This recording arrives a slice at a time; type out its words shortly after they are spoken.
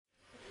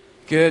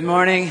Good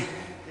morning.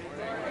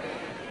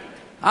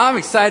 I'm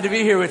excited to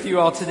be here with you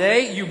all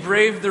today. You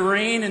braved the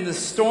rain and the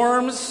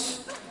storms.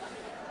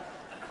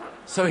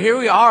 So here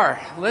we are.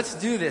 Let's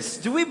do this.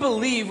 Do we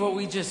believe what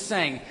we just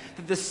sang?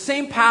 That the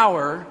same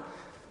power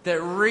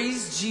that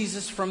raised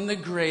Jesus from the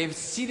grave,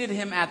 seated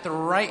him at the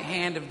right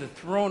hand of the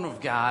throne of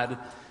God,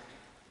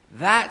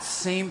 that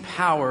same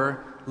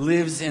power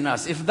lives in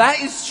us. If that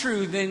is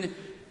true, then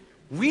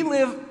we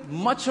live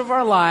much of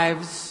our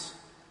lives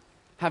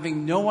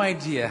having no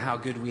idea how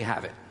good we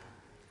have it.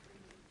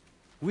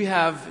 We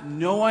have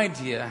no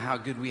idea how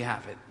good we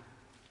have it.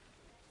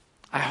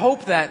 I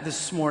hope that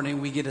this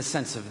morning we get a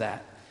sense of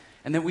that,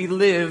 and that we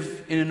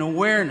live in an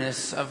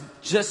awareness of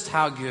just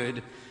how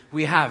good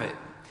we have it.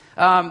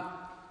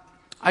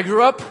 I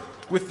grew up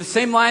with the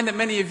same line that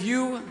many of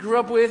you grew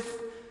up with.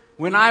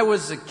 When I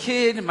was a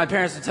kid, my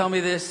parents would tell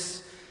me this,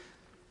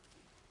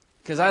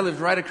 because I lived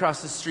right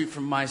across the street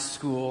from my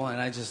school, and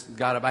I just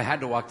got up. I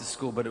had to walk to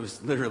school, but it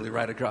was literally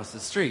right across the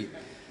street.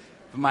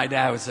 But my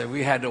dad would say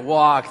we had to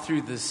walk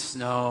through the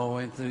snow.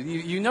 And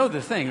you know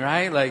the thing,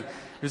 right? Like,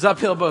 it was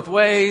uphill both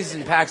ways,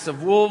 and packs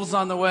of wolves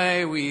on the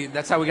way.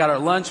 That's how we got our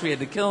lunch. We had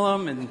to kill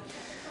them. And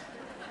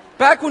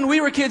back when we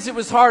were kids, it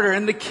was harder.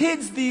 And the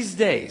kids these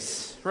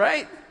days,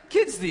 right?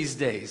 Kids these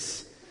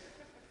days.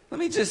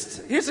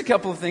 Here's a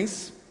couple of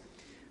things.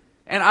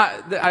 And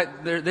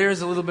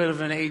there's a little bit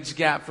of an age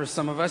gap for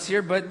some of us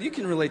here, but you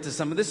can relate to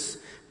some of this.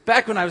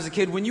 Back when I was a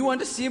kid, when you wanted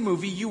to see a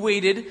movie, you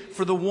waited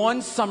for the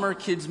one summer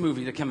kids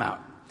movie to come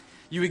out.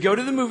 You would go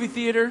to the movie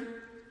theater,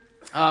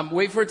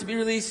 wait for it to be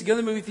released, you go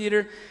to the movie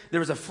theater. There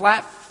was a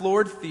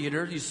flat-floored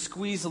theater. You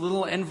squeeze a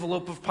little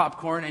envelope of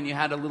popcorn, and you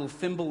had a little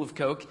thimble of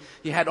Coke.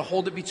 You had to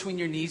hold it between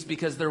your knees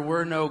because there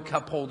were no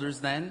cup holders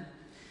then.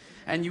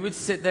 And you would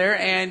sit there,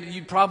 and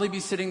you'd probably be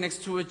sitting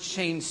next to a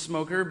chain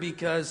smoker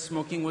because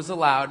smoking was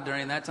allowed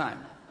during that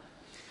time.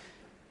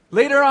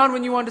 Later on,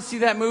 when you wanted to see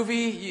that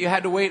movie, you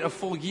had to wait a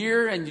full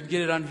year, and you'd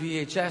get it on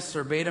VHS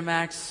or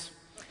Betamax.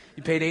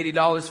 You paid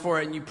 $80 for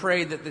it, and you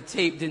prayed that the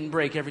tape didn't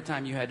break every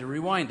time you had to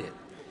rewind it.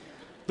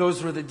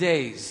 Those were the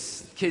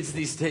days. Kids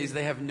these days,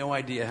 they have no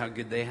idea how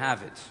good they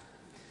have it.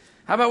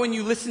 How about when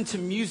you listen to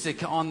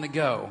music on the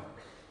go?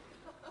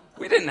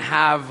 We didn't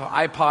have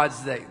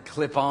iPods that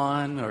clip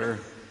on or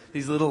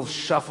these little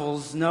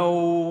shuffles.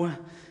 No,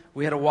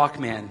 we had a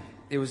Walkman.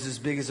 It was as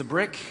big as a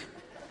brick.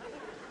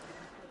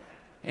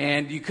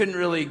 And you couldn't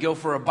really go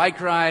for a bike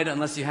ride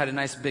unless you had a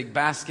nice big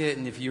basket.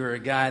 And if you were a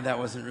guy, that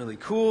wasn't really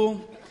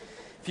cool.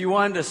 If you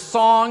wanted a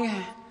song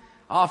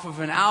off of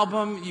an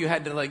album, you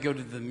had to go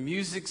to the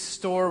music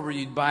store where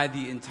you'd buy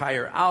the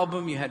entire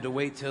album. You had to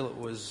wait till it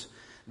was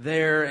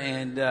there,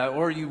 and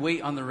or you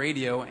wait on the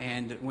radio,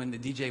 and when the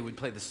DJ would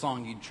play the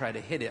song, you'd try to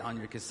hit it on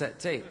your cassette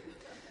tape.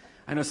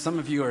 I know some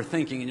of you are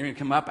thinking, and you're going to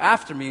come up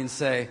after me and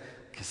say,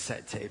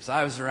 cassette tapes.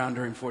 I was around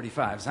during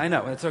 45s. I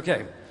know, that's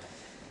okay.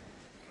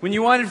 When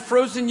you wanted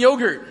frozen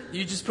yogurt,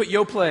 you just put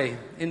Yoplait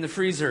in the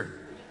freezer.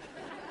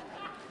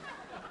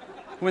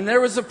 When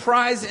there was a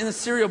prize in a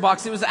cereal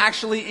box, it was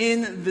actually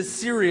in the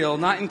cereal,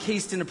 not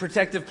encased in a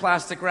protective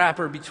plastic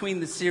wrapper between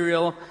the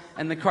cereal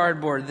and the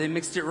cardboard. They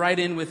mixed it right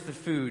in with the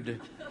food.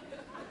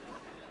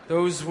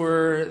 Those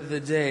were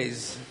the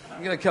days.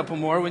 I got a couple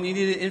more. When you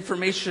needed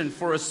information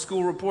for a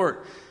school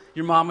report,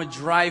 your mom would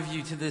drive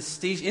you to the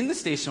station in the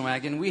station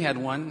wagon. We had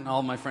one.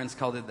 All my friends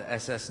called it the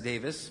SS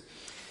Davis.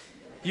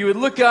 You would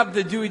look up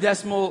the Dewey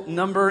Decimal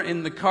number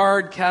in the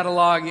card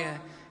catalog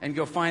and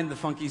go find the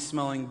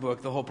funky-smelling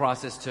book. The whole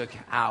process took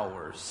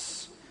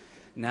hours.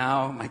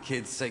 Now my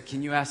kids say,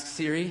 "Can you ask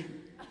Siri?"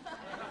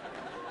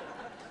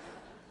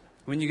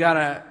 When you got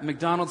a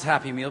McDonald's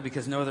Happy Meal,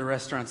 because no other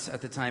restaurants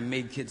at the time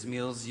made kids'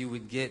 meals, you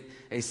would get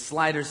a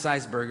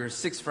slider-sized burger,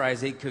 6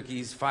 fries, 8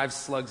 cookies, 5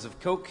 slugs of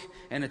Coke,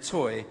 and a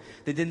toy.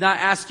 They did not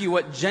ask you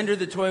what gender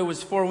the toy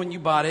was for when you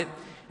bought it,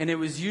 and it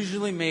was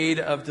usually made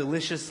of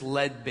delicious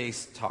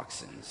lead-based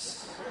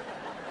toxins.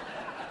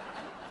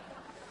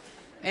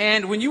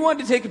 And when you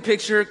wanted to take a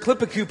picture,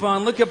 clip a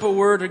coupon, look up a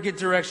word, or get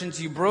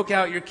directions, you broke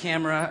out your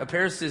camera, a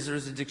pair of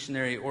scissors, a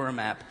dictionary, or a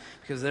map,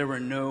 because there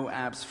were no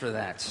apps for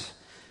that.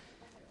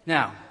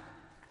 Now,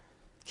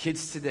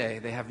 kids today,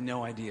 they have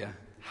no idea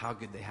how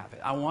good they have it.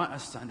 I want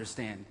us to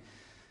understand,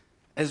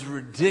 as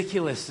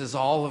ridiculous as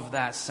all of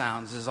that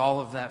sounds, as all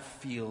of that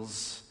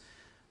feels,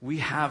 we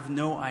have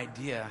no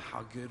idea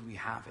how good we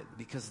have it,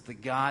 because the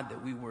God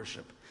that we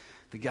worship,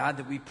 the God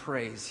that we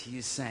praise, He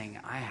is saying,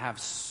 I have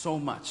so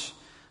much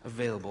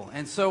available.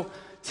 And so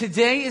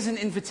today is an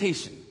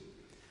invitation.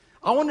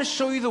 I want to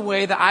show you the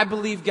way that I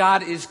believe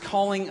God is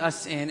calling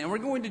us in, and we're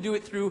going to do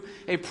it through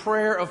a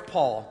prayer of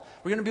Paul.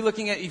 We're going to be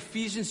looking at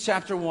Ephesians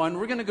chapter 1.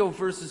 We're going to go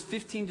verses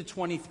 15 to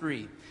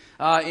 23.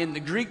 In the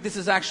Greek, this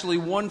is actually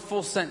one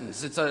full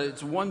sentence.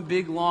 It's one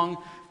big, long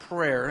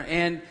prayer.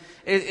 And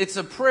it's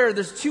a prayer.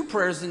 There's 2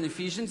 prayers in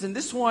Ephesians, and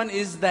this one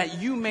is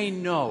that you may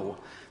know.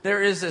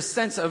 There is a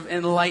sense of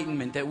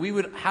enlightenment, that we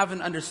would have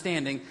an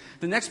understanding.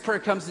 The next prayer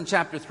comes in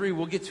chapter 3.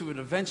 We'll get to it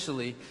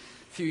eventually,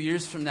 a few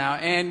years from now.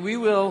 And we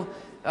will,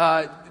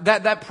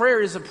 that prayer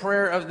is a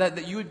prayer of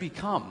that you would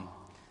become.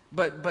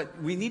 But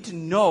we need to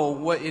know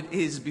what it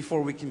is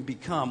before we can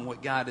become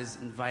what God is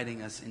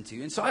inviting us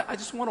into. And so I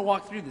just want to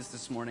walk through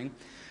this morning.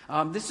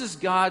 This is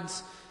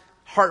God's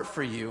heart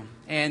for you.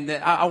 And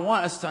that I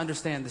want us to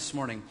understand this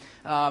morning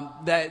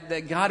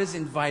that God is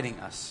inviting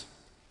us.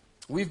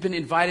 We've been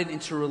invited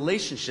into a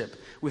relationship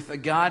with a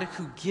God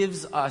who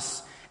gives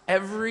us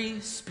every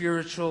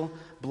spiritual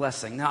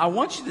blessing. Now, I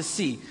want you to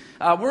see,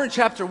 we're in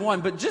chapter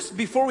 1, but just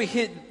before we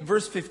hit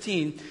verse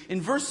 15,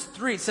 in verse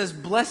 3 it says,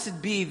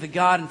 "Blessed be the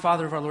God and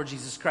Father of our Lord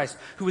Jesus Christ,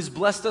 who has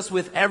blessed us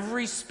with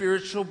every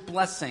spiritual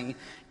blessing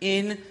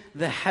in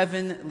the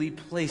heavenly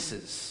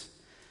places."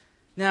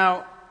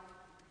 Now,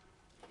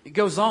 it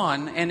goes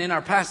on, and in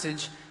our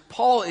passage,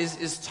 Paul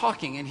is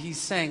talking, and he's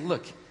saying,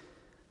 look,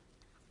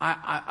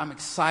 I'm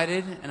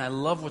excited, and I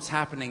love what's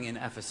happening in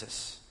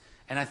Ephesus.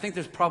 And I think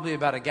there's probably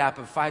about a gap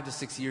of 5 to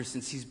 6 years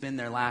since he's been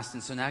there last.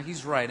 And so now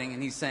he's writing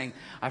and he's saying,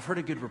 I've heard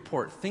a good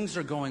report. Things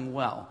are going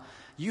well.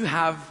 You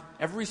have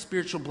every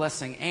spiritual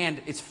blessing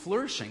and it's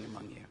flourishing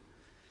among you.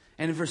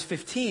 And in verse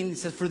 15, he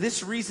says, "For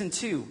this reason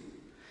too,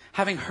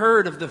 having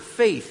heard of the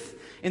faith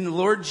in the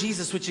Lord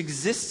Jesus which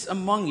exists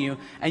among you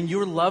and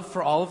your love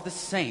for all of the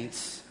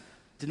saints,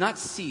 do not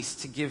cease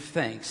to give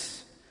thanks.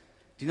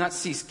 Do not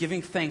cease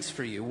giving thanks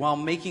for you, while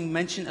making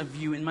mention of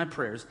you in my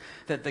prayers,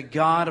 that the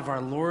God of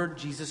our Lord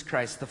Jesus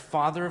Christ, the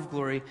Father of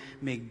glory,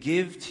 may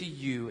give to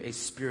you a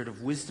spirit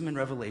of wisdom and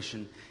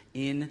revelation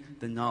in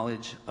the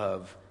knowledge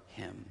of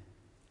him."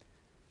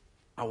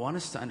 I want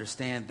us to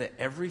understand that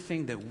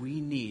everything that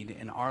we need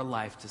in our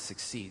life to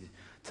succeed,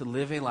 to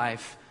live a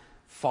life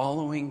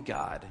following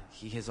God,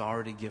 he has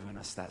already given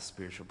us that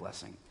spiritual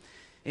blessing.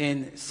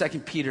 In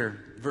 2 Peter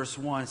verse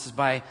 1, it says,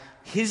 "By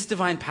his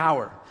divine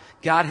power,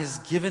 God has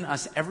given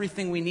us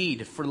everything we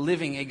need for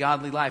living a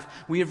godly life.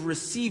 We have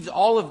received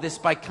all of this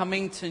by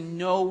coming to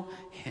know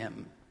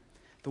him,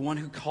 the one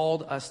who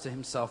called us to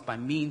himself by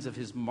means of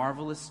his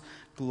marvelous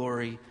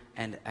glory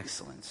and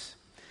excellence."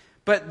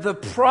 But the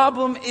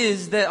problem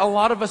is that a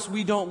lot of us,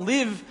 we don't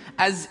live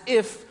as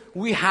if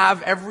we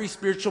have every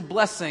spiritual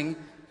blessing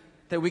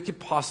that we could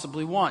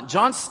possibly want.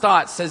 John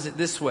Stott says it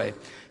this way.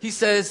 He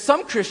says,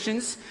 "Some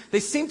Christians, they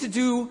seem to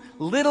do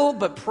little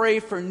but pray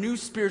for new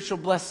spiritual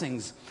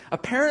blessings,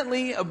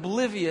 apparently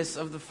oblivious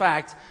of the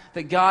fact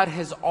that God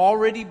has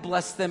already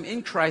blessed them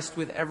in Christ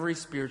with every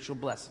spiritual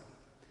blessing.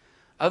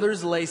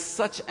 Others lay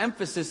such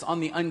emphasis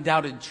on the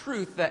undoubted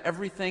truth that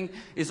everything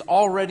is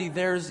already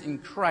theirs in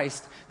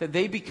Christ that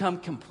they become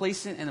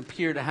complacent and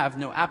appear to have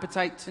no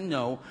appetite to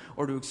know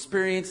or to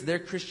experience their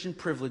Christian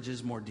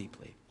privileges more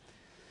deeply."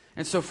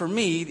 And so for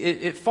me,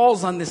 it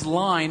falls on this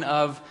line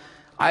of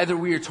either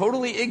we are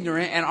totally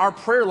ignorant and our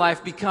prayer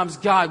life becomes,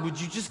 "God, would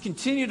you just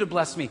continue to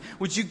bless me?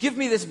 Would you give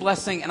me this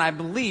blessing?" And I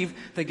believe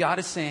that God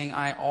is saying,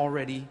 "I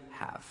already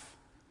have."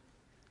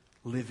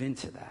 Live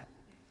into that.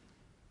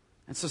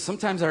 And so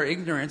sometimes our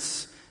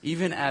ignorance,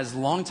 even as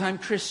longtime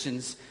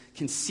Christians,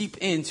 can seep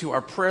into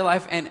our prayer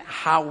life and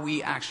how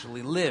we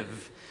actually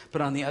live.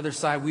 But on the other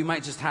side, we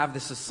might just have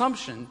this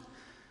assumption,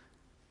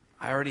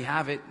 I already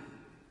have it.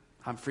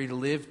 I'm free to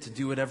live, to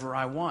do whatever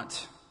I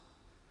want.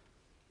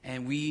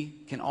 And we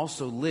can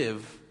also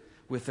live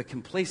with a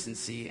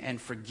complacency and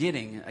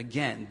forgetting,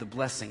 again, the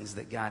blessings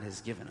that God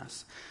has given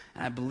us.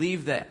 And I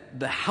believe that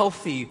the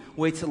healthy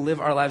way to live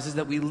our lives is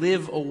that we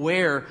live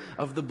aware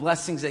of the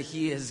blessings that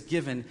he has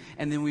given,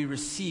 and then we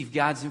receive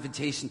God's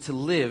invitation to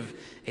live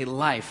a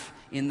life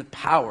in the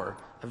power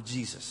of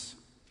Jesus.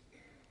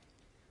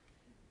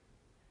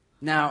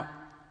 Now,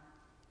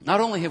 not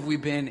only have we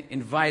been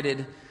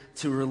invited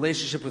to a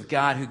relationship with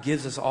God who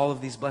gives us all of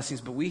these blessings,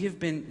 but we have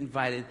been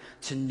invited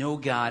to know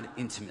God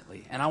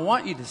intimately. And I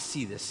want you to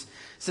see this. It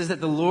says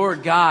that the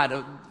Lord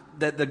God,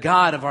 that the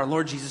God of our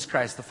Lord Jesus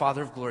Christ, the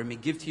Father of glory, may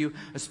give to you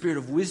a spirit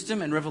of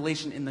wisdom and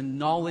revelation in the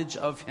knowledge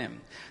of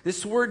him.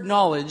 This word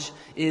knowledge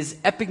is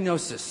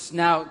epignosis.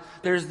 Now,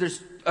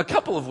 there's a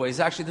couple of ways.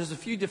 Actually, there's a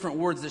few different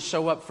words that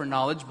show up for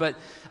knowledge, but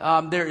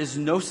there is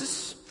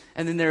gnosis,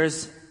 and then there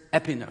is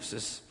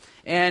epignosis.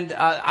 And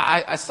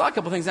I saw a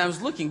couple things and I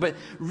was looking, but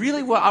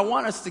really what I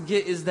want us to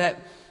get is that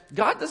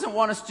God doesn't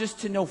want us just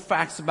to know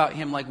facts about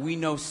him like we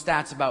know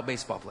stats about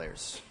baseball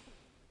players.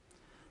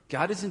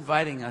 God is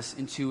inviting us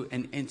into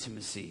an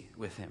intimacy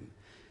with him.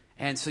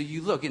 And so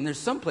you look, and there's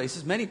some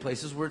places, many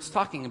places, where it's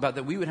talking about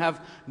that we would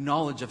have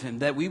knowledge of him,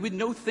 that we would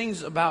know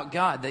things about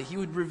God, that he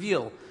would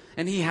reveal,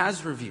 and he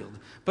has revealed,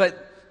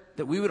 but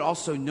that we would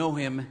also know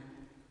him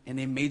in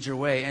a major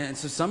way. And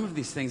so some of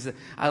these things,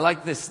 I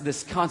like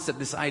this concept,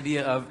 this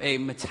idea of a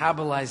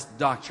metabolized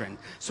doctrine.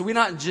 So we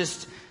not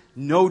just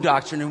know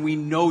doctrine and we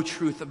know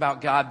truth about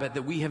God, but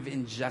that we have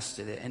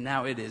ingested it, and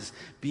now it is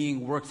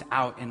being worked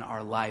out in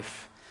our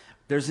life.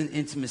 There's an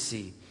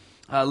intimacy.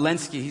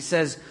 Lenski, he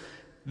says,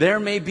 there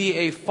may be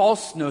a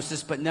false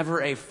gnosis, but never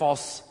a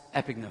false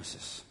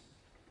epignosis.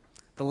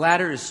 The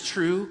latter is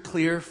true,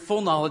 clear,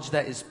 full knowledge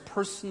that is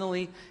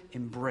personally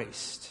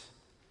embraced.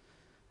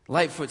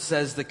 Lightfoot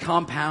says the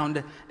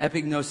compound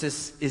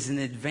epignosis is an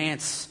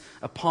advance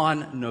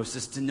upon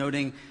gnosis,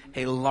 denoting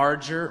a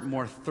larger,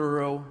 more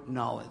thorough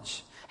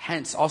knowledge.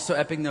 Hence, also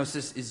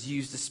epignosis is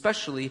used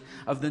especially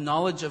of the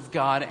knowledge of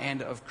God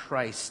and of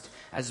Christ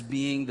as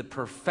being the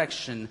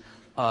perfection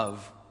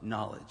of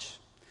knowledge.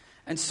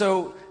 And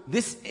so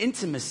this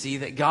intimacy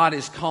that God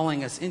is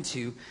calling us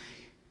into,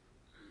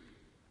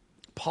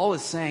 Paul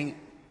is saying,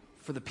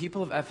 for the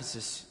people of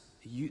Ephesus,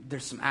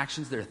 there's some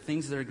actions, there are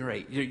things that are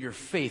great. Your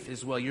faith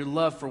as well, your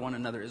love for one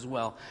another as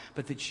well.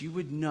 But that you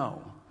would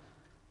know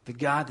the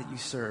God that you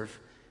serve,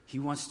 he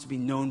wants to be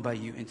known by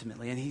you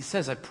intimately. And he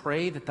says, I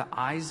pray that the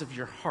eyes of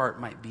your heart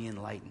might be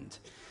enlightened.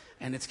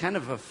 And it's kind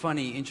of a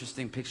funny,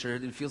 interesting picture.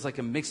 It feels like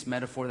a mixed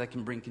metaphor that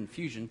can bring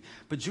confusion.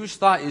 But Jewish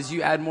thought is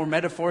you add more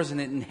metaphors and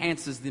it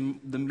enhances the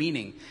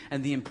meaning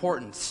and the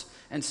importance.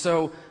 And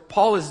so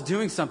Paul is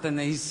doing something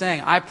that he's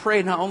saying, I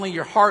pray not only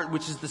your heart,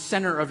 which is the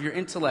center of your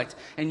intellect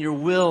and your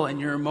will and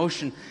your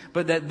emotion,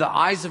 but that the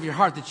eyes of your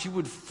heart, that you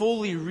would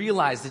fully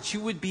realize, that you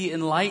would be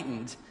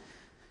enlightened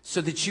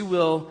so that you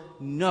will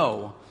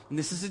know, and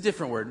this is a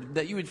different word,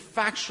 that you would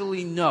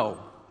factually know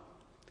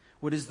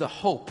what is the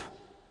hope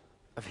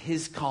of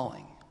his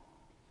calling.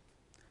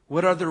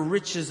 What are the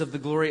riches of the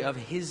glory of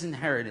his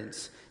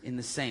inheritance in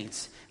the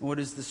saints? And what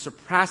is the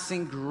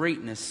surpassing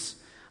greatness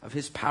of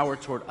his power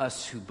toward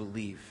us who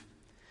believe?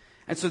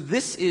 And so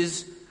this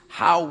is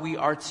how we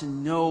are to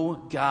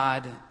know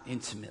God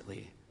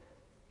intimately.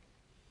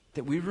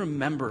 That we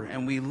remember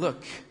and we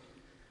look.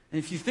 And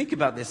if you think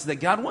about this, that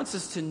God wants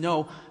us to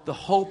know the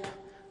hope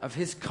of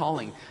his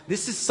calling.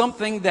 This is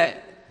something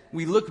that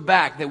we look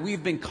back, that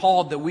we've been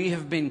called, that we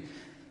have been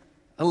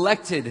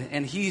elected,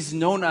 and he's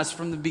known us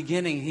from the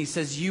beginning. He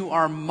says, you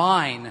are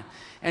mine.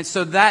 And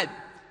so that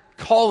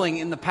calling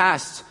in the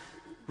past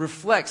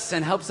reflects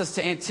and helps us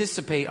to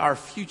anticipate our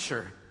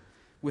future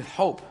with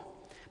hope.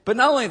 But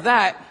not only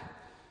that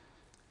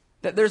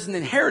there's an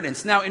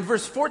inheritance. Now in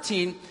verse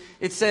 14,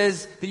 it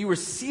says that you were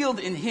sealed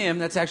in him.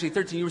 That's actually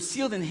 13. You were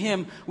sealed in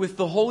him with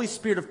the Holy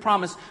Spirit of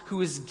promise,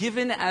 who is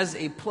given as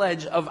a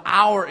pledge of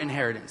our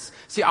inheritance.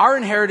 See, our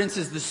inheritance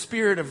is the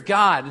Spirit of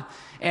God.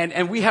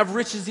 And we have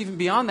riches even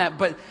beyond that.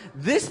 But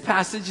this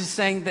passage is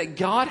saying that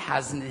God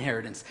has an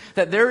inheritance.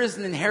 That there is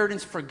an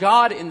inheritance for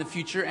God in the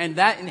future. And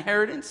that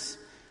inheritance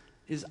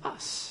is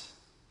us.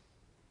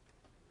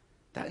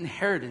 That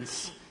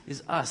inheritance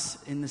is us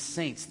in the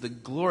saints. The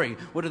glory.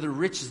 What are the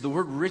riches? The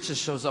word riches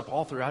shows up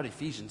all throughout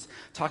Ephesians.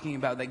 Talking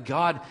about that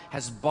God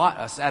has bought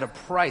us at a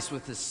price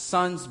with his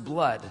son's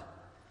blood.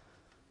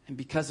 And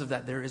because of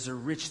that, there is a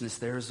richness.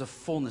 There is a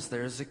fullness.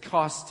 There is a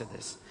cost to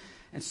this.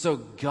 And so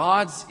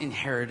God's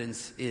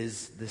inheritance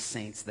is the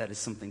saints. That is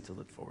something to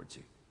look forward to.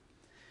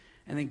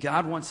 And then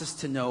God wants us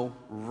to know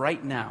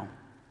right now.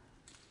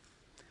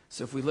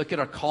 So if we look at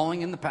our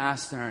calling in the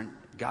past and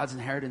God's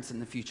inheritance in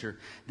the future,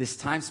 this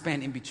time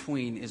span in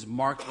between is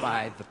marked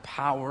by the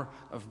power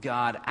of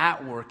God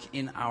at work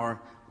in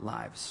our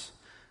lives.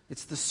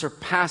 It's the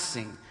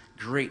surpassing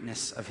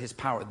greatness of his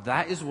power.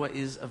 That is what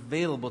is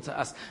available to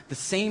us. The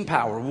same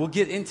power. We'll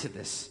get into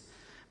this.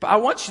 But I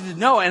want you to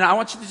know, and I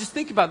want you to just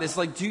think about this,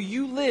 like, do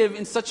you live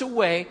in such a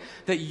way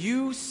that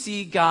you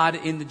see God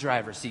in the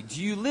driver's seat?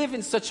 Do you live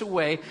in such a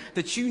way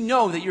that you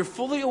know that you're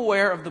fully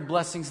aware of the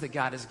blessings that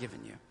God has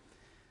given you?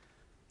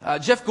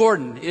 Jeff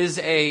Gordon is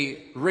a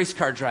race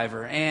car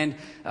driver, and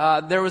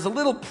there was a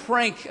little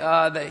prank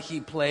that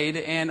he played,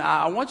 and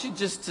I want you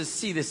just to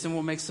see this, and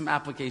we'll make some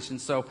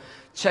applications. So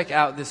check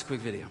out this quick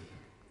video.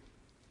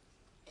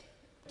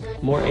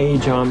 More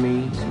age on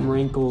me, some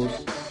wrinkles,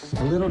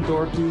 a little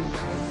dorky,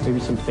 maybe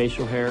some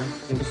facial hair.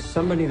 It was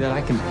somebody that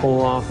I can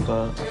pull off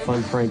a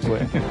fun prank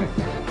with.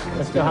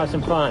 Let's go have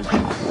some fun.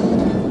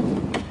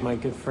 My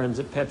good friends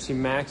at Pepsi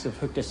Max have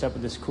hooked us up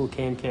with this cool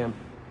cam.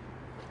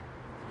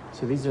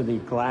 So these are the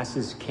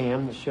glasses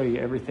cam that show you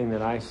everything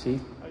that I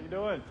see. How you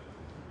doing?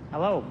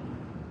 Hello.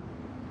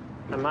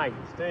 I'm Mike.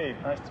 Steve,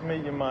 nice to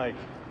meet you, Mike.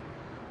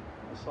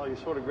 I saw you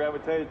sort of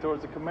gravitated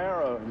towards the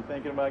Camaro. You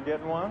thinking about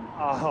getting one?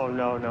 Oh,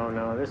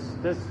 no.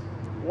 This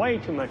way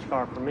too much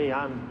car for me.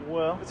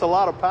 Well, it's a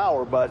lot of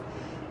power, but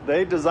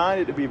they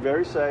designed it to be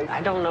very safe. I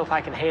don't know if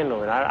I can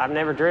handle it. I've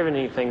never driven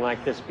anything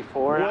like this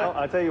before. Well,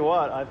 I tell you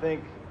what, I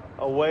think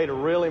a way to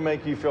really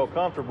make you feel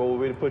comfortable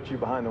would be to put you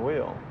behind the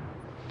wheel.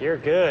 You're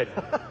good.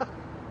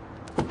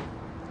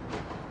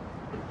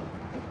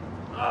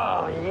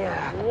 Oh,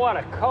 yeah. What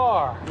a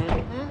car.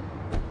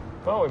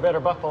 Mm-hmm. Well, we better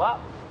buckle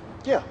up.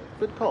 Yeah,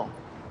 good call.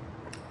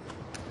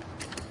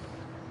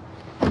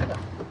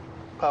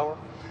 Power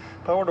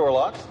door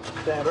locks,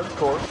 standard, of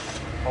course.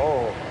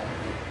 Oh,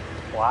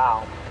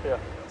 wow. Yeah.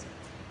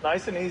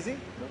 Nice and easy.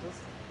 Just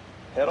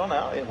head on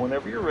out, and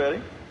whenever you're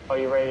ready. Are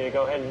you ready to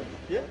go ahead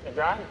and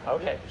drive?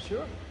 Okay. Yeah,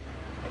 sure.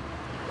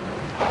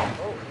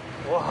 Oh,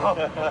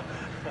 whoa.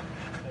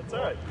 That's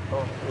all right.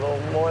 Oh, a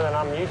little more than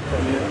I'm used to.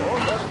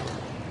 Yeah.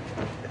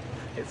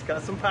 It's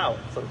got some power,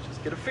 so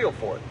just get a feel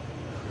for it.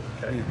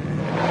 Okay.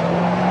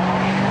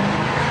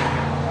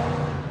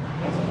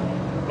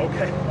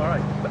 Okay, all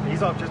right.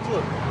 Ease off just a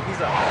little.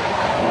 Ease off.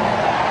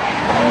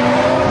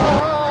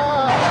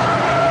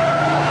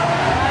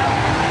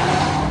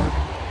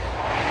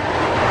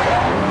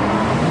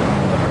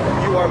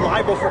 You are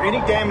liable for any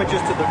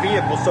damages to the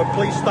vehicle, so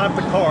please stop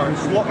the car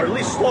and or at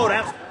least slow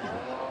down.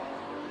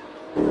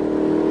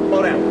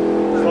 Slow down.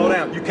 Slow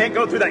down. You can't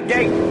go through that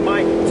gate,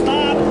 Mike.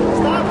 Stop!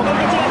 Stop! I'm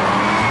gonna get you.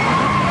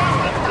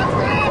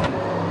 Stop!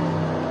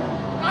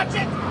 Watch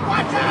it!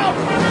 Watch out!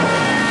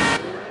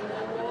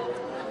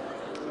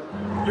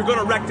 You're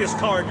gonna wreck this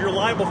car, and you're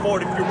liable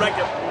for it if you wreck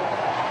it.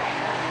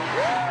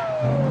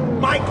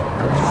 Mike,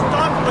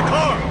 stop the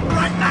car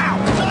right now!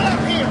 Shut up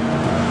here!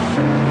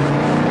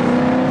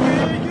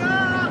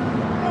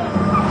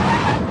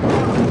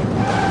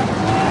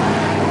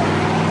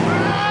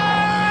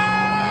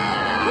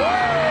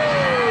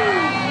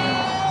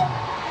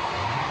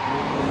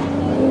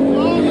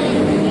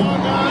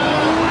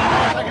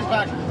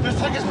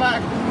 Take us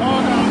back. Oh,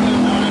 no.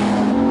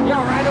 You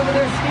all right over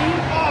there, Steve?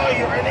 Oh,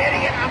 you're an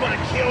idiot. I'm going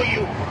to kill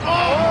you.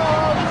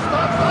 Oh,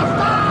 stop.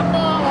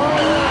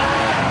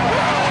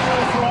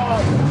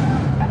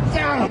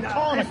 I'm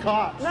calling the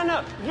cops. No,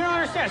 you don't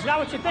understand. It's not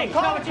what you think.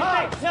 It's not what you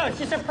think. No, it's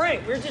just a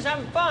prank. We're just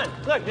having fun.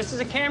 Look, this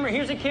is a camera.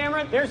 Here's a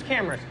camera. There's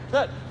cameras.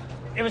 Look,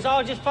 it was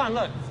all just fun.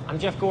 Look, I'm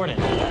Jeff Gordon.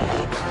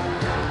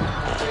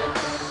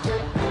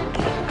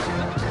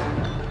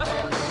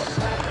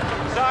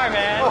 Sorry,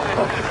 man.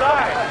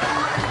 Sorry.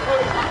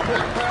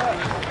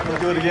 Want to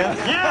do it again?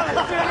 Yeah,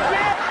 let's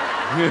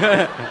do it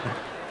again.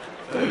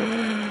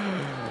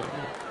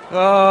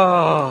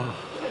 Oh.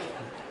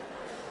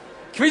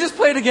 Can we just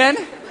play it again?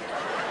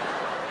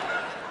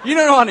 You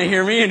don't want to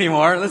hear me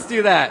anymore. Let's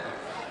do that.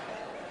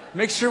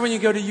 Make sure when you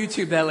go to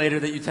YouTube that later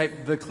that you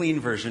type the clean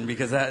version,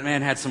 because that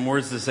man had some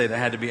words to say that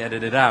had to be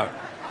edited out.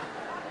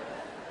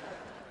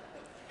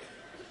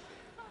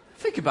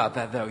 Think about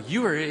that, though.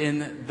 You are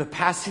in the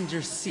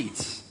passenger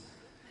seat,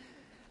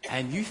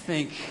 and you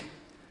think,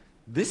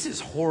 this is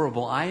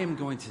horrible. I am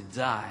going to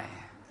die.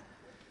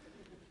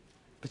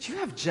 But you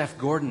have Jeff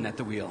Gordon at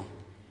the wheel.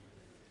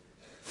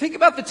 Think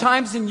about the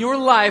times in your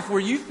life where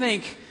you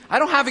think, I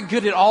don't have it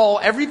good at all.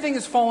 Everything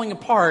is falling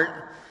apart.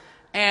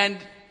 And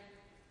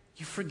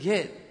you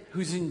forget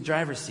who's in the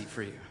driver's seat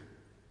for you.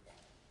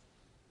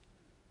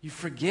 You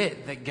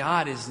forget that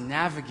God is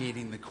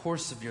navigating the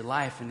course of your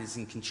life and is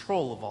in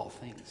control of all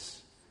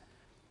things.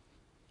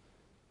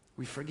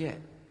 We forget.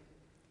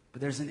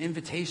 But there's an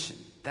invitation.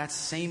 That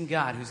same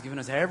God who's given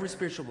us every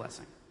spiritual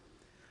blessing,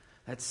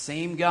 that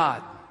same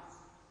God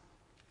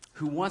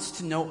who wants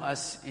to know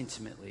us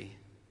intimately,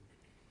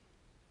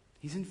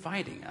 he's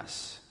inviting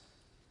us.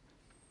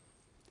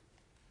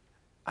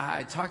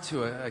 I talked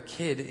to a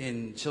kid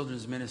in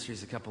children's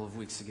ministries a couple of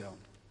weeks ago,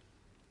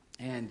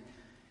 and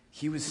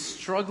he was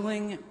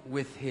struggling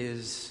with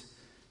his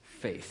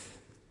faith.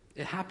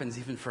 It happens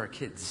even for our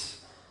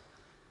kids.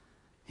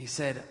 He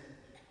said,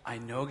 I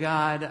know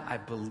God, I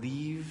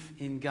believe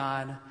in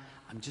God,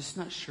 I'm just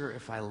not sure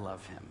if I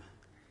love him.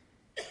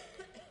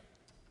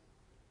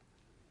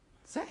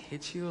 Does that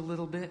hit you a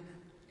little bit?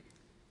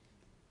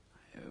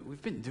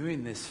 We've been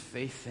doing this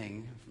faith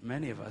thing,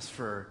 many of us,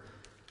 for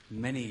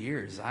many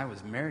years. I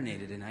was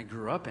marinated and I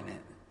grew up in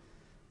it.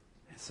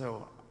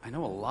 So I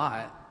know a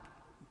lot,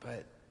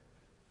 but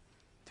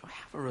do I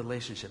have a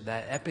relationship,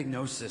 that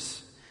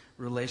epignosis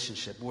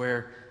relationship,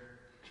 where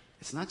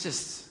it's not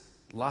just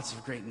lots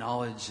of great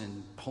knowledge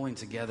and pulling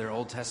together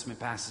Old Testament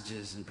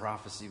passages and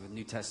prophecy with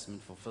New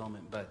Testament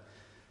fulfillment, but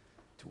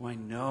do I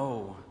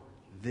know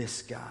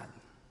this God?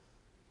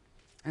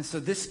 And so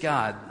this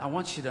God, I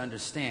want you to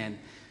understand,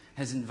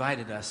 has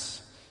invited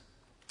us.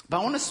 But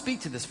I want to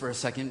speak to this for a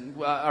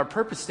second. Our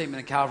purpose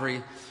statement at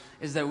Calvary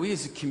is that we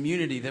as a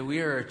community, that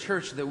we are a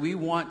church, that we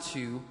want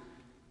to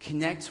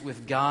connect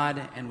with God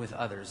and with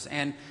others.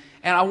 And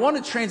I want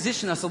to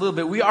transition us a little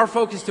bit. We are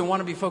focused and want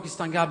to be focused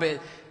on God,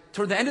 but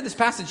toward the end of this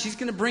passage, he's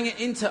going to bring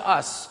it into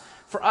us,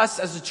 for us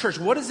as a church.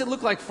 What does it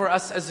look like for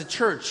us as a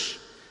church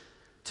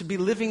to be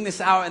living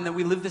this out, and that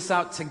we live this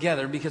out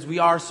together, because we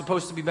are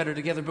supposed to be better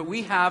together, but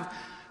we have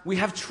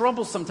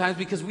trouble sometimes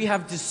because we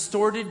have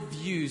distorted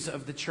views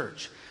of the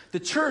church. The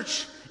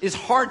church is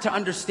hard to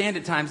understand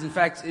at times. In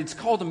fact, it's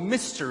called a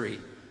mystery.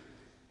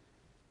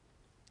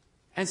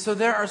 And so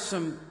there are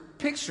some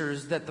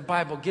pictures that the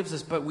Bible gives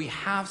us, but we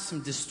have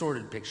some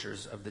distorted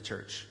pictures of the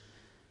church.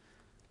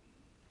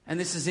 And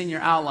this is in your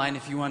outline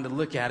if you wanted to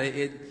look at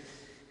it.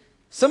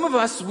 Some of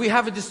us, we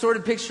have a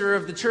distorted picture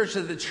of the church,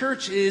 that the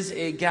church is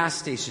a gas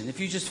station. If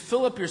you just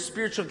fill up your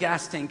spiritual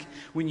gas tank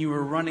when you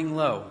are running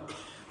low.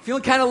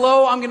 Feeling kind of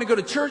low, I'm going to go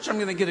to church, I'm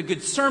going to get a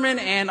good sermon,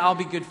 and I'll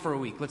be good for a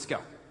week. Let's go.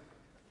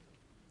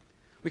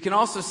 We can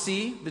also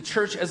see the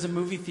church as a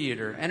movie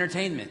theater,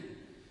 entertainment.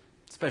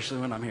 Especially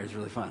when I'm here, it's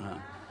really fun, huh?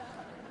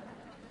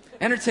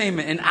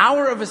 Entertainment, an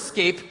hour of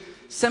escape,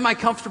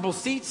 semi-comfortable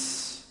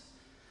seats.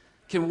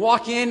 Can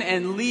walk in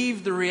and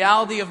leave the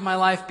reality of my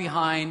life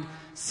behind,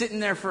 sitting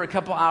there for a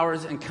couple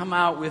hours and come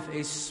out with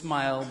a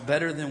smile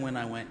better than when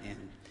I went in.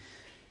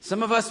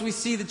 Some of us, we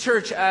see the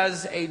church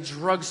as a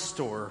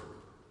drugstore.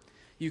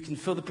 You can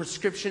fill the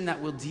prescription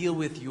that will deal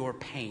with your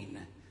pain.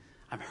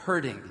 I'm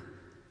hurting,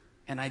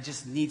 and I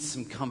just need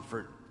some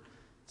comfort.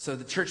 So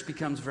the church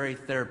becomes very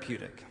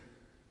therapeutic.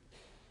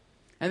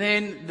 And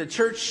then the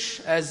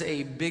church as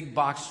a big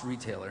box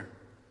retailer.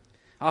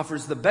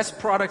 offers the best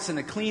products in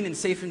a clean and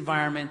safe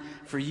environment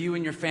for you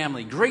and your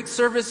family. Great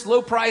service,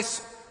 low price,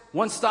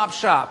 one-stop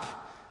shop.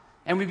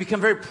 And we become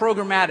very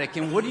programmatic.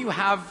 And what do you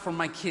have for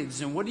my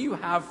kids? And what do you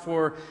have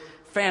for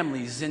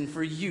families and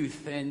for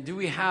youth? And do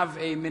we have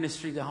a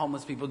ministry to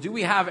homeless people? Do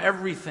we have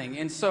everything?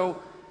 And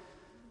so,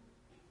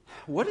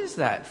 what is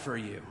that for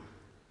you?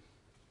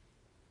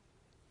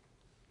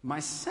 My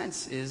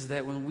sense is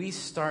that when we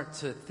start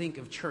to think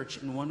of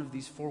church in one of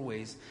these four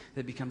ways,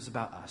 that becomes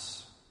about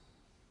us.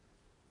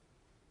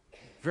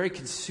 Very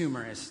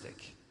consumeristic.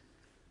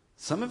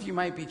 Some of you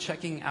might be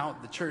checking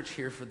out the church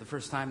here for the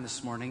first time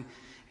this morning,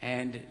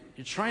 and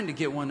you're trying to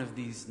get one of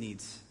these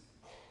needs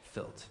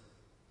filled.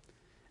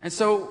 And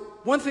so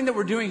one thing that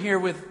we're doing here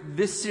with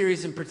this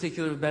series in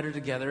particular, Better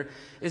Together,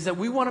 is that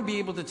we want to be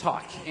able to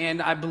talk.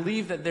 And I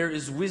believe that there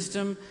is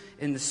wisdom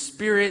in the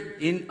Spirit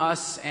in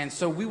us. And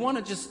so we want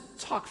to just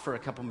talk for a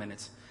couple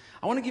minutes.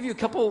 I want to give you a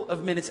couple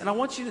of minutes, and I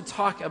want you to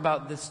talk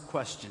about this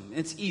question.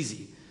 It's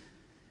easy.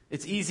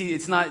 It's easy.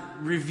 It's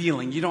not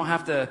revealing. You don't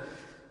have to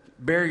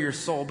bare your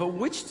soul. But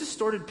which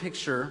distorted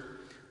picture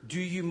do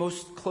you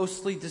most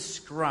closely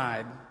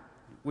describe,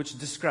 which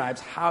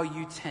describes how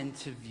you tend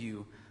to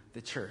view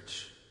the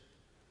church?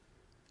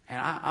 And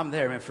I'm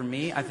there, man. For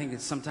me, I think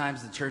that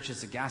sometimes the church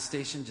is a gas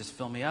station, just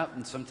fill me up,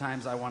 and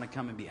sometimes I want to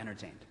come and be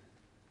entertained.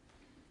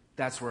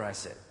 That's where I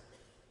sit.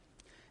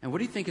 And what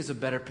do you think is a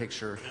better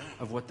picture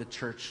of what the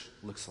church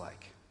looks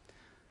like?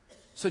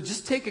 So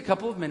just take a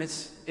couple of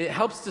minutes. It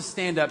helps to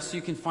stand up so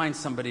you can find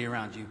somebody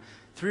around you.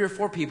 3 or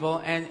 4 people,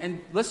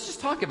 and let's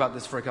just talk about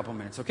this for a couple of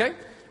minutes, okay?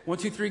 1,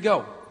 2, 3,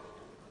 go.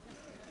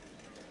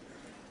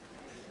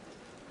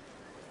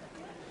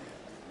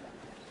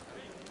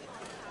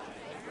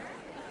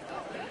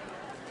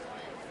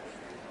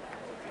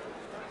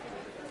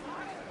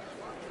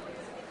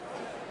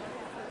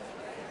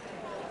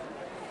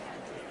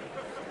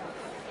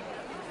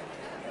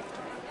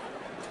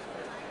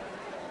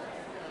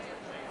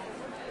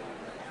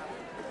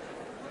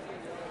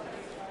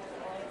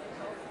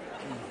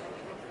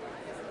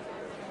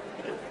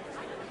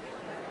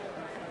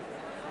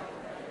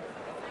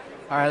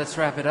 All right, let's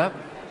wrap it up.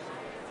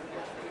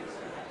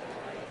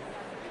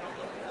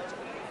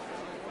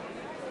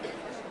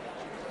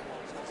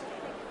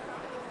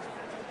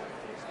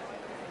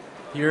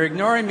 You're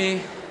ignoring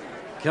me.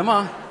 Come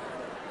on.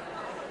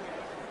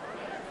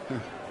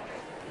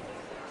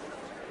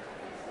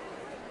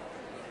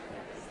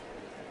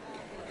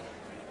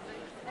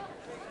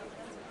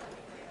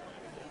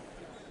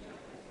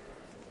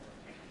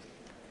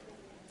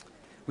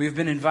 We've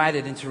been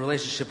invited into a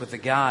relationship with a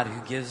God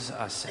who gives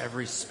us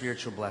every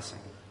spiritual blessing.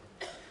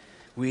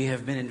 We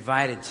have been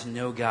invited to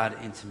know God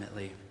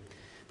intimately,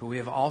 but we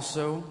have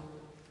also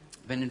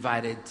been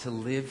invited to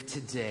live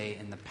today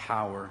in the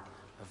power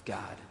of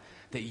God.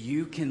 That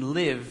you can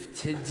live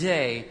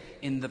today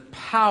in the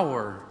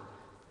power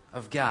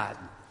of God.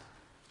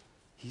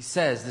 He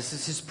says, this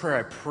is his prayer,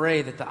 I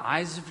pray that the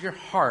eyes of your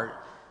heart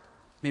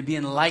may be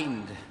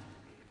enlightened,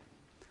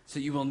 so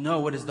that you will know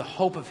what is the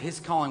hope of his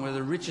calling, what are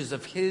the riches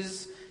of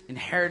his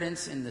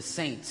inheritance in the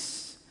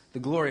saints, the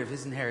glory of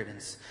his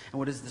inheritance, and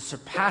what is the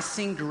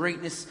surpassing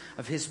greatness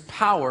of his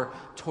power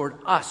toward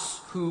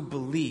us who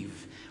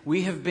believe.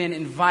 We have been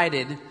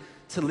invited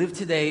to live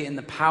today in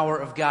the power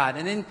of God.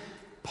 And then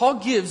Paul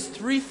gives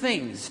 3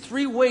 things,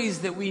 3 ways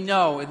that we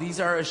know. These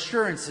are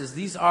assurances.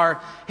 These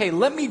are, hey,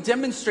 let me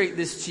demonstrate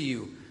this to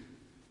you.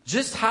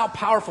 Just how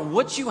powerful,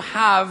 what you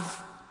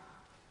have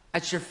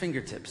at your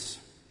fingertips.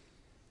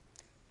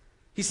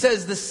 He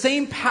says the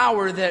same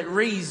power that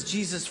raised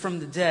Jesus from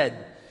the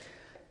dead.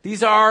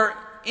 These are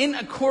in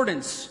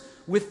accordance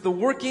with the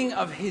working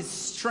of his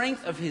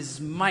strength, of his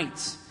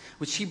might,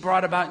 which he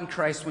brought about in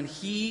Christ when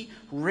he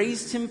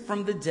raised him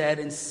from the dead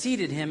and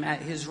seated him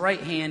at his right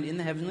hand in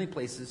the heavenly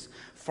places,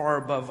 far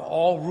above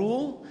all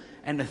rule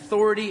and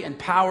authority and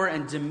power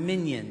and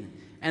dominion.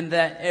 And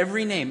that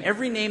every name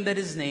that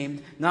is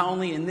named, not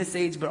only in this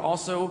age, but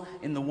also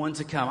in the one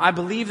to come. I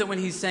believe that when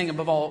he's saying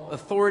above all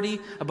authority,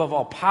 above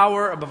all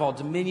power, above all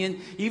dominion,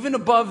 even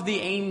above the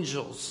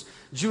angels.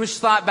 Jewish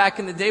thought back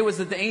in the day was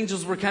that the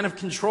angels were kind of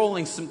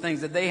controlling some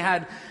things, that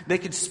they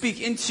could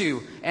speak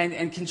into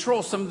and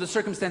control some of the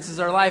circumstances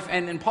of our life.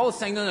 And Paul is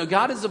saying, no,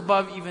 God is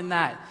above even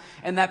that.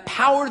 And that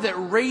power that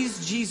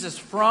raised Jesus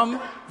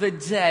from the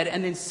dead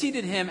and then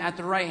seated him at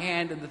the right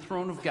hand of the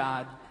throne of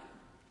God,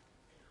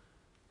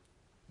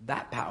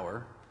 that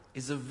power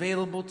is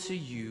available to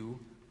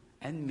you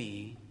and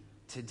me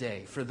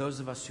today, for those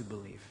of us who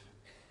believe.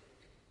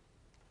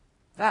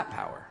 That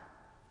power.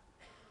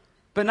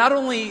 But not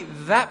only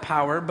that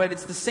power, but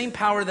it's the same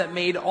power that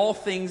made all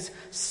things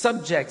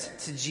subject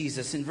to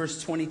Jesus in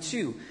verse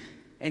 22.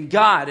 And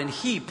God, and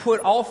he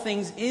put all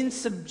things in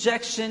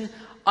subjection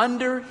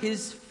under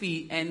his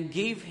feet and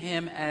gave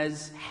him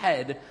as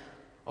head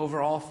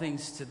over all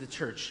things to the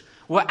church.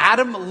 What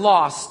Adam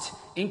lost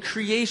in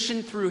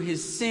creation through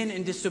his sin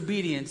and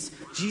disobedience,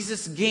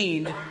 Jesus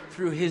gained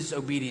through his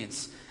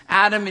obedience.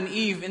 Adam and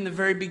Eve in the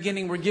very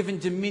beginning were given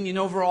dominion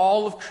over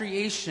all of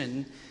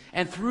creation,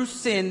 and through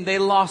sin they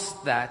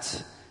lost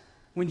that.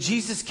 When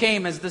Jesus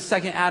came as the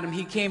second Adam,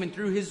 he came and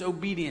through his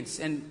obedience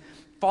and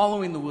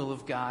following the will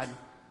of God,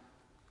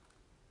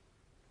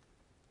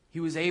 he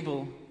was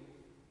able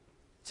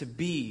to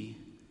be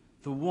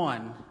the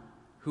one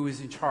who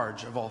is in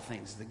charge of all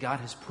things, that God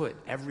has put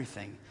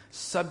everything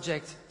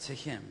subject to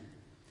him.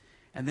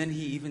 And then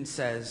he even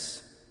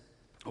says,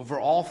 over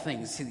all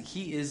things,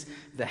 he is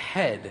the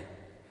head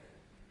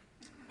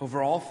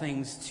over all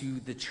things to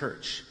the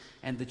church.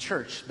 And the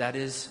church, that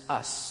is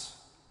us,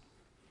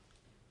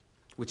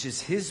 which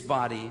is his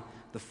body,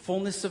 the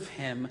fullness of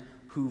him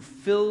who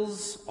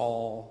fills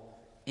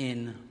all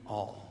in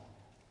all.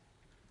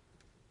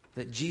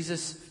 That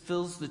Jesus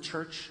fills the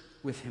church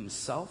with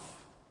himself,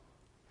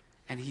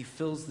 and he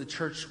fills the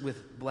church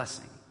with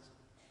blessing.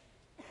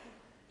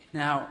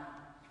 Now,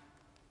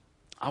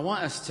 I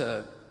want us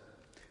to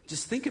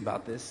just think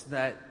about this,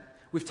 that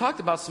we've talked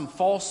about some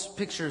false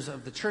pictures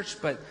of the church,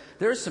 but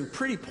there are some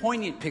pretty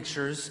poignant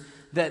pictures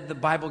that the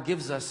Bible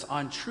gives us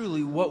on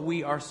truly what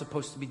we are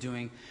supposed to be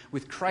doing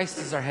with Christ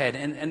as our head.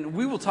 And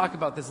we will talk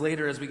about this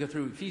later as we go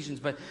through Ephesians,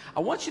 but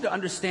I want you to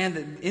understand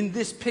that in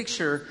this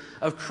picture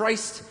of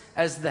Christ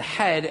as the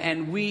head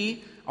and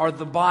we are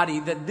the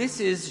body, that this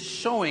is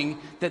showing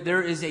that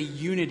there is a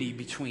unity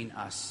between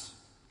us.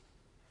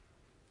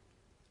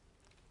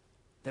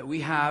 That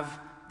we have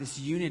this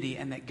unity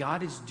and that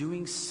God is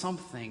doing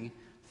something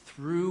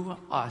through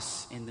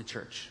us in the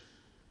church.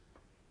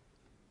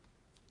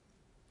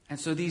 And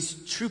so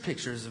these true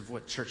pictures of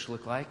what church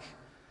look like,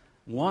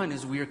 one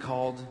is we are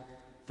called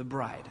the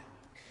bride.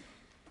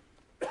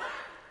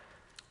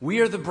 We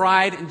are the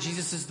bride and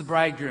Jesus is the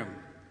bridegroom.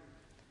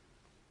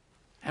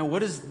 And what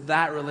does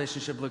that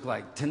relationship look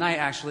like? Tonight,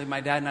 actually,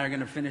 my dad and I are going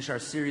to finish our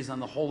series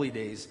on the holy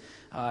days.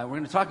 We're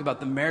going to talk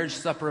about the marriage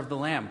supper of the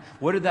Lamb.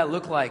 What did that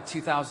look like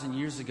 2,000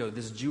 years ago,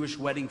 this Jewish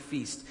wedding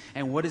feast?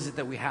 And what is it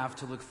that we have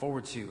to look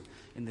forward to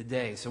in the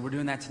day? So we're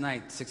doing that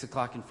tonight, 6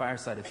 o'clock in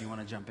Fireside, if you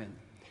want to jump in.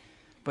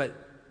 But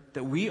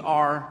that we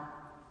are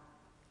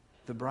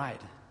the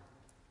bride.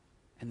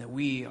 And that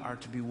we are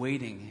to be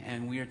waiting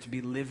and we are to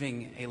be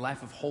living a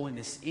life of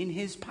holiness in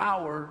his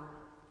power,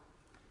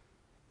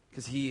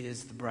 because he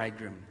is the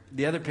bridegroom.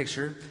 The other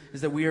picture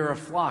is that we are a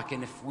flock,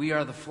 and if we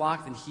are the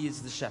flock, then he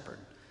is the shepherd.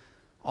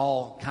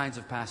 All kinds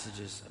of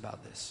passages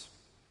about this.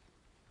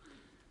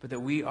 But that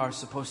we are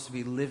supposed to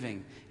be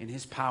living in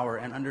his power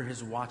and under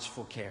his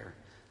watchful care.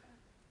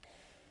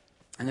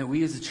 And that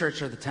we as the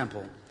church are the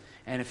temple.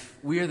 And if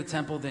we are the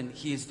temple, then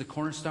he is the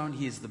cornerstone,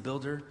 he is the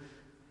builder,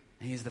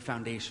 and he is the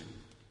foundation.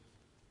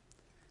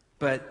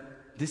 But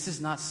this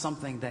is not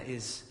something that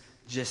is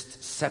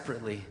just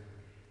separately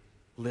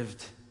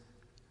lived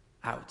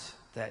out,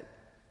 that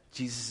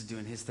Jesus is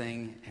doing his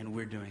thing and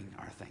we're doing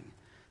our thing.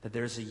 That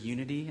there's a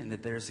unity and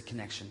that there's a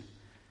connection.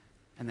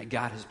 And that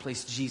God has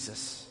placed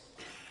Jesus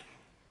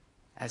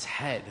as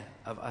head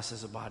of us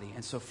as a body.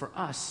 And so for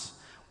us,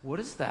 what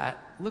does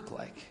that look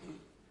like?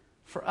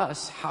 For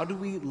us, how do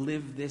we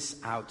live this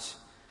out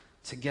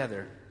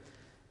together?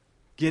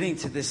 Getting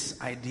to this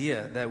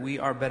idea that we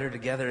are better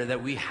together,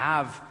 that we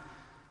have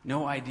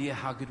no idea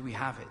how good we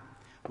have it.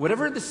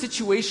 Whatever the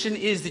situation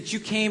is that you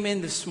came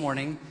in this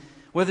morning,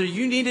 whether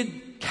you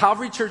needed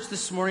Calvary Church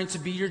this morning to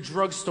be your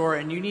drugstore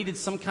and you needed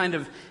some kind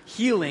of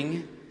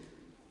healing,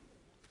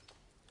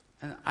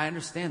 and I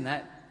understand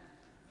that.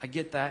 I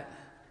get that.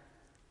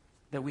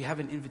 That we have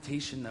an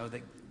invitation, though,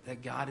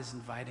 that God is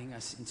inviting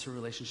us into a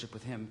relationship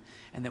with him,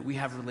 and that we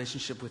have a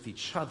relationship with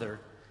each other,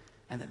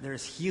 and that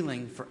there's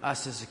healing for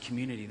us as a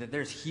community, that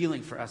there's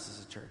healing for us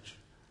as a church.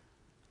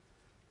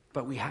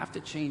 But we have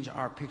to change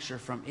our picture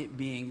from it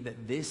being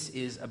that this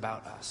is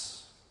about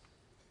us.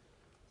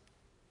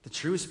 The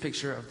truest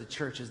picture of the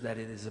church is that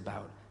it is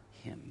about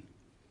him.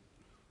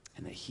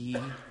 And that he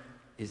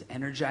is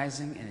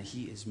energizing and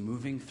he is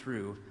moving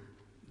through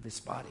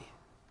this body.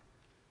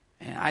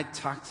 And I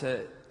talk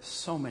to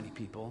so many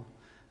people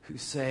who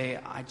say,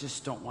 I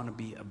just don't want to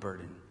be a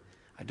burden.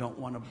 I don't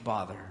want to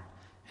bother.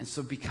 And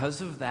so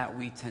because of that,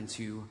 we tend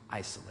to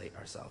isolate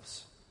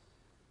ourselves.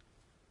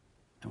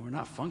 And we're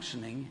not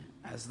functioning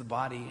as the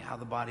body, how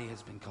the body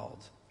has been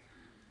called.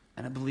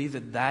 And I believe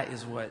that that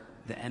is what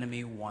the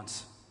enemy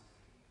wants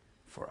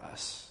for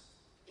us.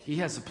 He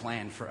has a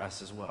plan for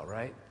us as well,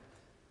 right?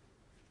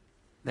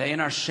 That in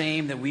our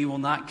shame that we will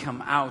not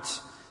come out,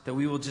 that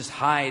we will just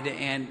hide,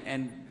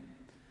 and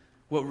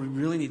what we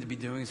really need to be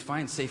doing is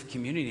find safe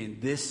community.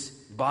 And this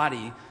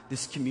body,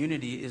 this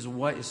community is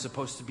what is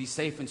supposed to be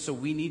safe. And so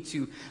we need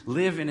to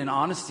live in an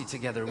honesty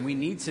together. We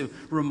need to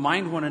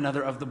remind one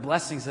another of the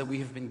blessings that we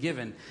have been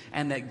given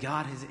and that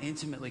God has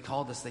intimately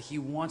called us, that he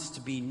wants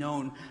to be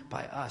known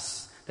by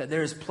us, that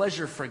there is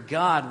pleasure for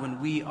God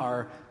when we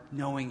are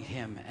knowing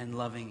him and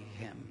loving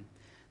him,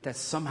 that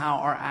somehow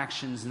our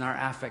actions and our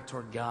affect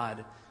toward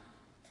God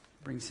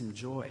brings him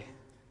joy,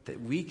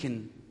 that we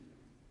can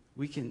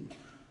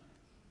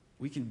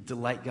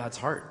delight God's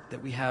heart,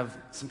 that we have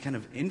some kind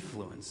of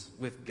influence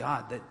with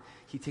God, that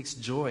he takes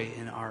joy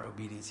in our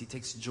obedience. He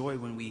takes joy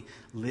when we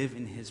live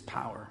in his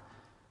power.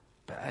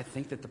 But I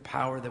think that the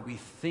power that we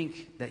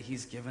think that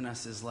he's given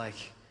us is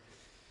like,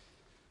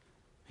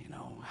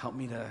 help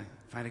me to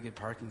find a good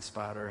parking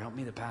spot, or help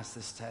me to pass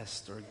this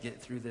test, or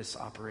get through this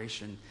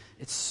operation.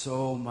 It's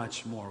so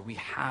much more. We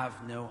have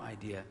no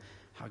idea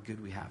how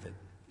good we have it.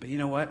 But you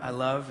know what I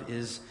love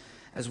is,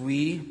 as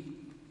we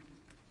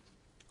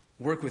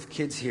work with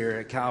kids here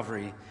at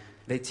Calvary,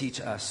 they teach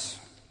us.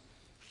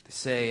 They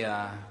say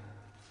that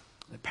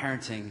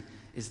parenting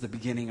is the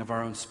beginning of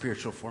our own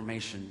spiritual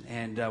formation.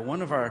 And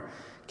one of our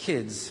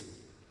kids,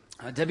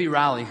 Debbie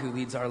Rowley, who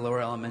leads our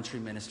lower elementary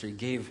ministry,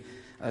 gave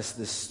us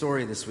this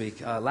story this week.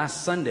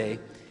 Last Sunday,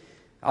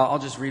 I'll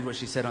just read what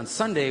she said. On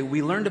Sunday,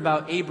 we learned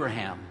about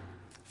Abraham,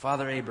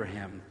 Father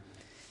Abraham,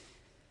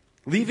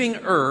 leaving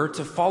Ur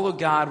to follow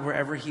God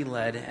wherever he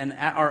led. And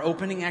at our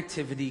opening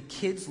activity,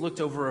 kids looked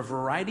over a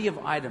variety of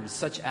items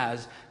such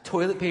as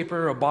toilet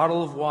paper, a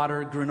bottle of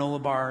water,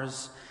 granola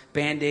bars,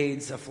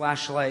 Band-Aids, a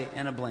flashlight,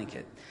 and a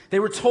blanket. They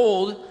were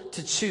told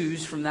to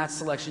choose from that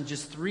selection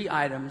just 3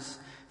 items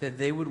that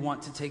they would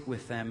want to take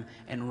with them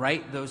and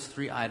write those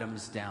 3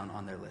 items down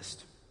on their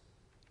list.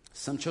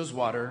 Some chose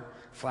water,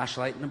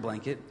 flashlight, and a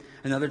blanket.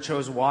 Another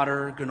chose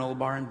water, granola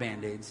bar, and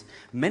Band-Aids.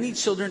 Many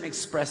children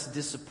expressed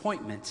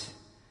disappointment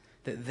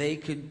that they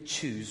could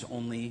choose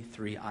only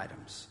 3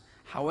 items.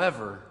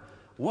 However,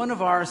 one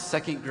of our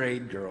second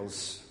grade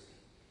girls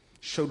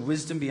showed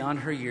wisdom beyond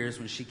her years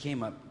when she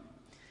came up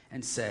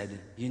and said,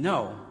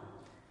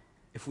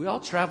 if we all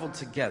traveled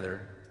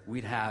together,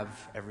 we'd have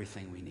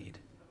everything we need.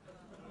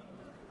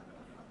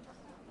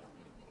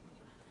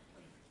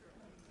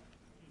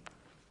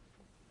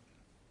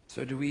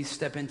 So do we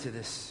step into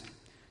this?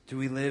 Do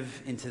we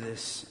live into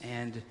this?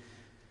 And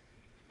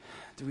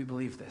do we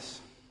believe this?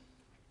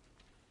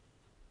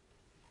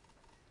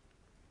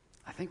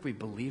 I think we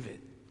believe it.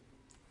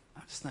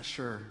 I'm just not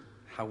sure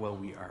how well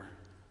we are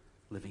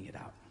living it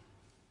out.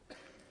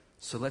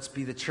 So let's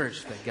be the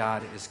church that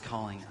God is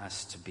calling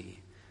us to be.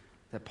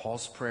 That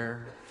Paul's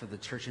prayer for the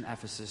church in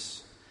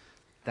Ephesus,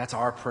 that's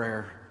our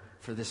prayer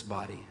for this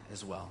body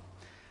as well.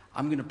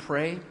 I'm going to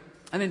pray,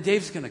 and then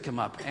Dave's going to come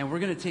up, and we're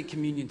going to take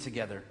communion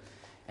together.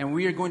 And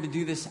we are going to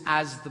do this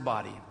as the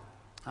body.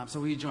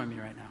 So will you join me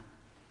right now?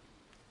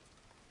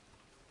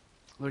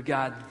 Lord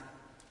God,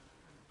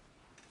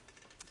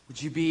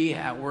 would you be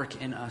at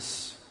work in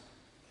us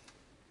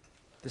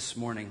this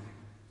morning?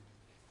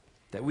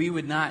 That we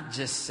would not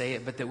just say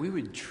it, but that we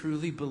would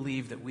truly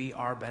believe that we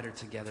are better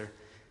together.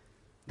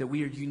 That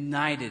we are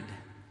united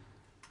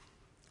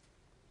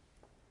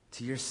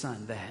to your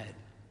Son, the head.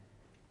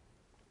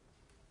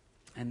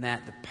 And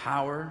that the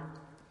power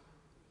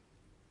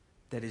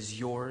that is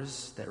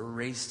yours, that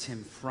raised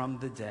him from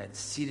the dead,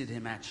 seated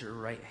him at your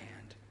right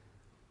hand,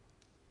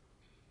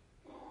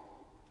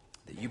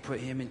 that you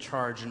put him in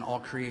charge and all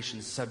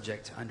creation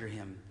subject under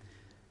him.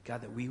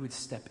 God, that we would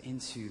step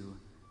into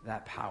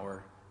that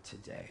power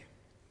today.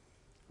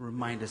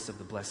 Remind us of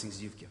the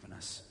blessings you've given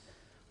us.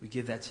 We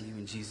give that to you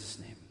in Jesus'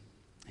 name.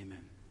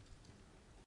 Amen.